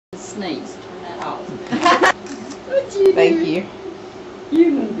Sneeze. Turn that off. What'd you do? Thank you.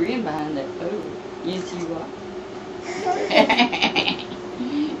 You're gonna grin behind that photo. Yes, you are.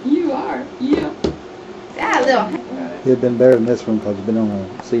 You are. Yeah. Ah, little. It'd been better than this one because it's been on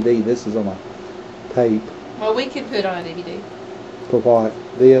a CD. This is on a tape. Well, we could put on a DVD. For what?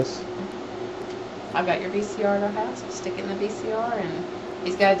 This? I've got your VCR at our house. We'll stick it in the VCR, and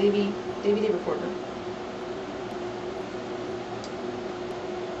he's got a DVD recorder.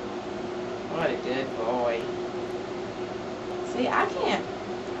 What a good boy. See, I couldn't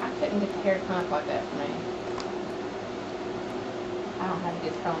get the hair to come up like that for me. I don't have a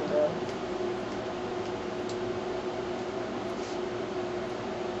good comb though.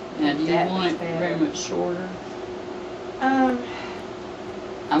 Now, do you That want was it bad. very much shorter?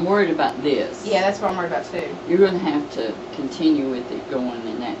 I'm worried about this. Yeah, that's what I'm worried about too. You're going to have to continue with it going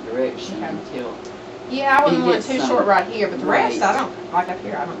in that direction Okay. until. Yeah, I wouldn't It want it gets too some short right here, but the rest, right. I don't, like up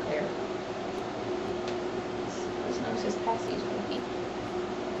here, I don't care. There's no this passage over here.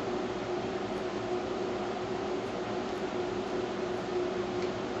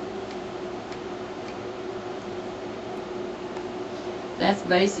 That's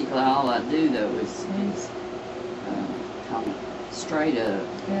basically all I do, though, is come straight up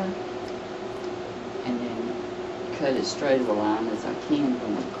Yeah. and then cut as straight of a line as I can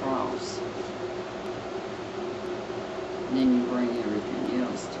going across. And then you bring everything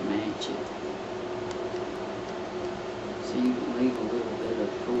else to match it. So you can leave a little bit of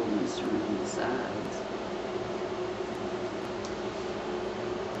fullness around the sides.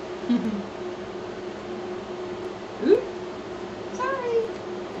 Oop, Sorry.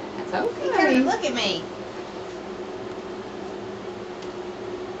 that's You okay. couldn't look at me.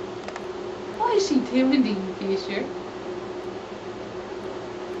 What is she doing to you, Fisher?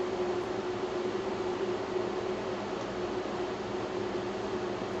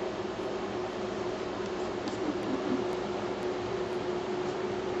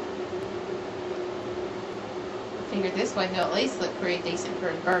 Figured this way he'll at least look pretty decent for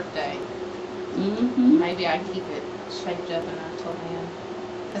his birthday. Mm-hmm. Maybe I can keep it shaped up enough till then.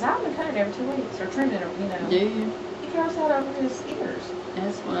 Because I've been cutting it every 2 weeks, or trimming it, you know. Do you? He grows out over his ears.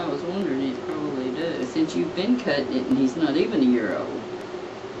 That's what I was wondering. It probably does. Since you've been cutting it and he's not even a year old,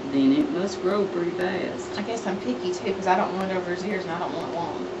 then it must grow pretty fast. I guess I'm picky too, because I don't want it over his ears and I don't want it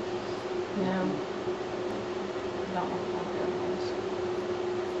long. You know? I don't want long hair.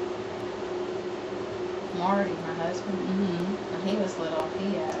 Marty, my husband, Mm-hmm. when he was little,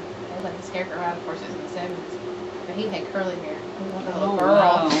 they let his hair grow out, of course it was in the 70s. But he had curly hair. He wanted a little girl.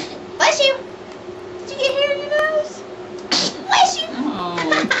 Wow. Bless you! Did you get hair in your nose? Bless you! Oh.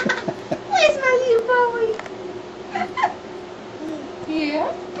 Where's my little boy? Yeah.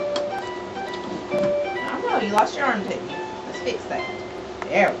 I know, you lost your arm, didn't you? Let's fix that.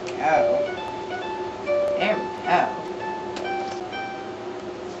 There we go. There we go.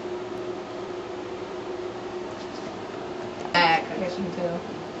 Back, I guess you can tell.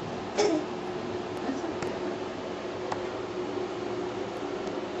 That's okay.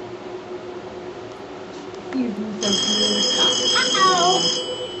 You're doing so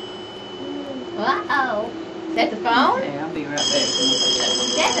Uh-oh. Is that the phone? good. Okay, I'll be right back.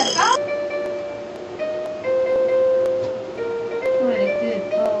 Is that the phone? What a good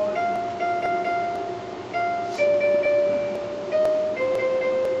boy.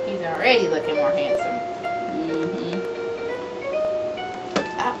 He's already looking more handsome. Mm-hmm.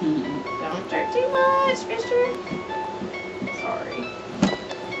 Oh, don't jerk too much, Fisher. Sorry.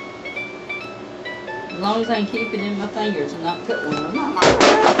 As long as I can keep it in my fingers and not cut one of them.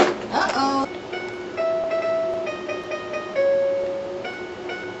 Uh-oh.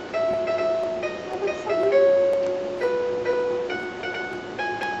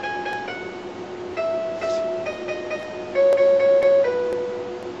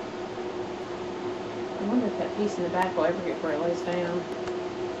 I wonder if that piece in the back will ever get where it lays down.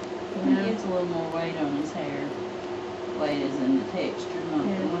 He gets a little more weight on his hair. Weight is in the texture, not the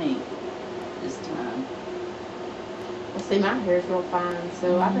Yeah. length this time. Well, see, my hair's real fine,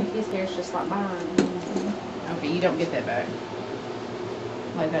 so I think his hair's just like mine. Okay, you don't get that back.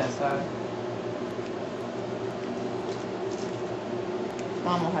 Lay that aside.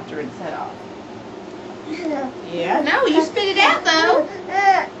 Mom will have to rinse that off. Yeah, no, you spit it out, though.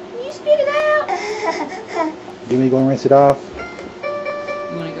 You spit it out. Give me go and rinse it off.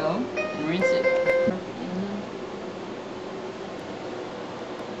 You want to go and rinse it?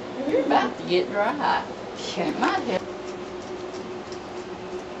 You're about to get dry. It might have.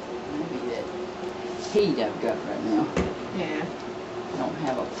 Maybe that heat I've got right now. Yeah. I don't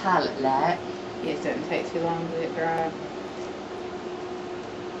have a pilot light. It doesn't take too long to get dry.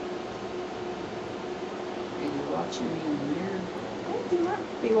 watching me in the mirror? I think he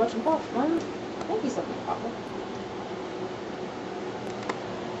might be watching Papa. Well, I think he's looking at Papa.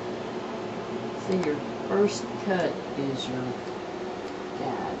 See, your first cut is your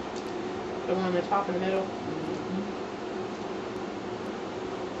guide. The one on the top in the middle.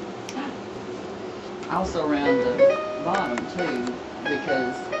 Also around the bottom too,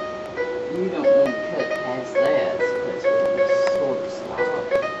 because you don't want to cut past that, so that's where you sort of stop.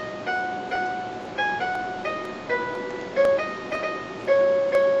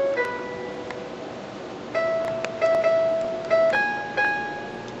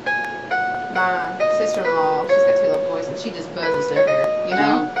 My sister-in-law, she's got 2 little boys, and she just buzzes their hair, you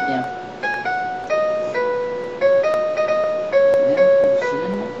know? Yeah. Well, you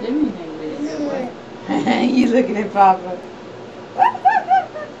shouldn't have to do anything with it that way. You looking at Papa.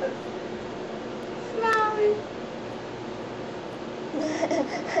 Smiling.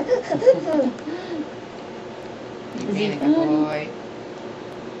 You're being a good boy.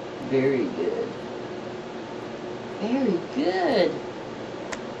 Very good. Very good.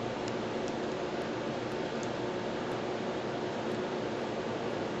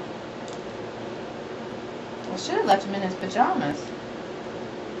 Well, should have left him in his pajamas.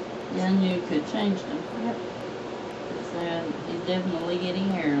 Then you could change them. Yep. He's definitely getting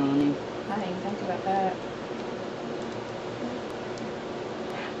hair on him. I didn't even think about that.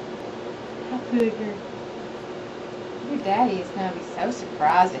 How cougar. Your daddy is going to be so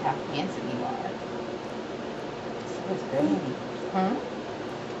surprised at how handsome you are. So is Granny. Huh?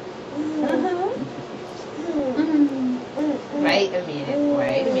 Wait a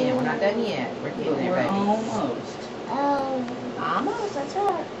minute. We're not done yet. We're getting But there, we're baby. almost. Almost, that's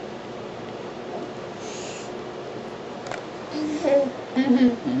right.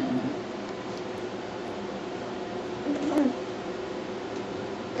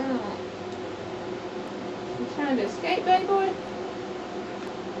 You trying to escape, baby boy?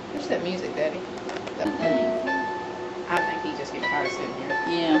 Where's that music, Daddy? I think he just gets tired of sitting here.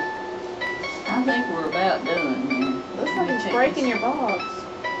 Yeah. I think we're about done here. Looks Let like me it's check breaking this. your box.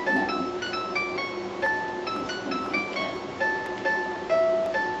 No. Something like that.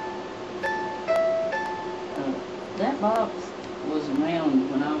 That box was around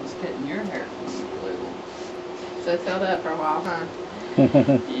when I was cutting your hair when you were little. So it's held up for a while, huh?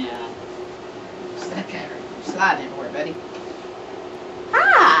 Yeah. Slide everywhere, buddy.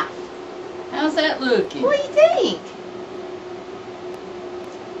 Hi! How's that looking? What do you think?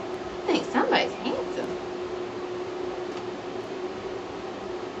 I think somebody's handsome.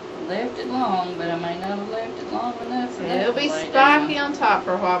 Left it long, but I may not have left it long enough for that It'll to be lay spiky down. on top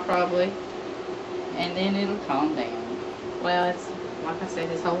for a while, probably. And then it'll calm down. Well, it's, like I said,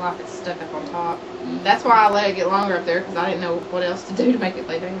 his whole life it's stuck up on top. Mhm. That's why I let it get longer up there, because I didn't know what else to do to make it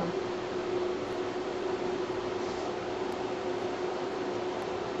lay down.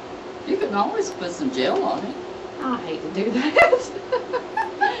 You can always put some gel on it. I hate to do that.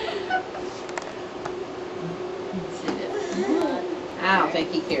 See that? I don't think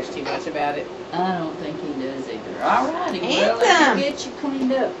he cares too much about it. I don't think he does either. Alrighty, well, let Anthem. me get you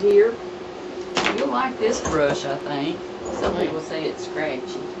cleaned up here. You'll like this brush, I think. Some people say it's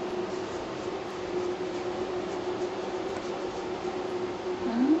scratchy.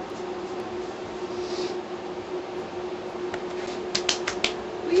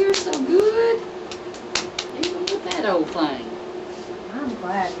 Well, you're so good. Even with that old thing. I'm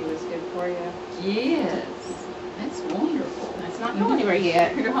glad he was good for you. Yes. That's wonderful. It's not going anywhere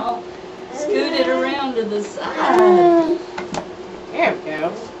yet. You're all scooted around to the side. There we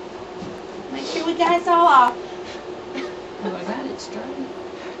go. Make sure we got it all off. Have I got it straight?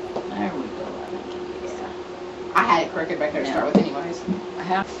 There we go. I think it is. I had it crooked back there to start with anyways.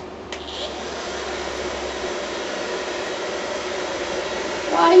 How?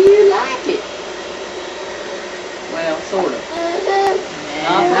 Why you like it? Well, sort of.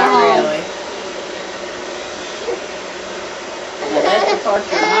 Not really. Now that's the part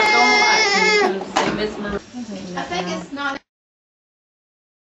you're not gonna like when you come to see Miss Marie. I think it's not